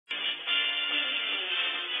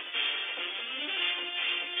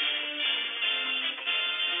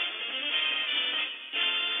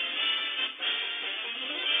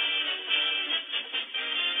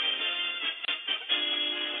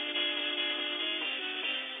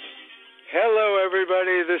Hello,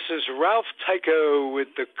 everybody. This is Ralph Tycho with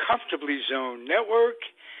the Comfortably Zone Network,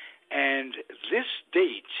 and this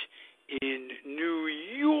date in New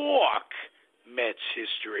York Mets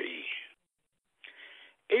history.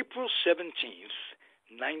 April 17th,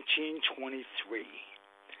 1923.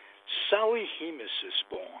 Solly Hemus is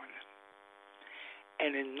born.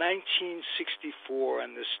 And in 1964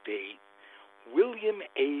 in the state, William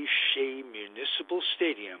A. Shea Municipal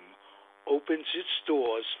Stadium opens its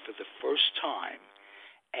doors for the first time,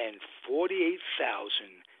 and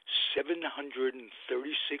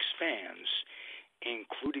 48,736 fans,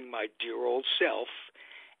 including my dear old self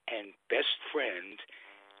and best friend,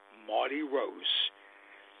 Marty Rose,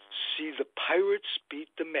 see the Pirates beat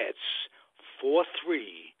the Mets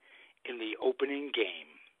 4-3 in the opening game.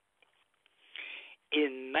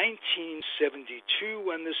 In 1972,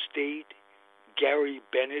 when the state, Gary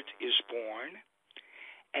Bennett is born,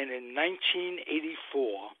 and in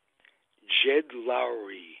 1984, Jed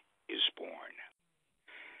Lowrie is born.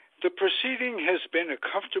 The proceeding has been a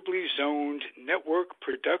Comfortably Zoned network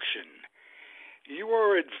production. You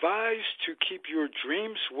are advised to keep your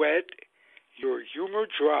dreams wet, your humor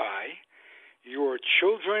dry, your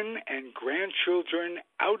children and grandchildren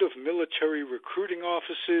out of military recruiting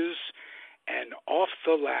offices and off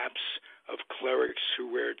the laps of clerics who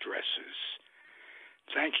wear dresses.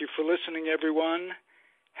 Thank you for listening, everyone.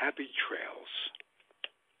 Happy trails.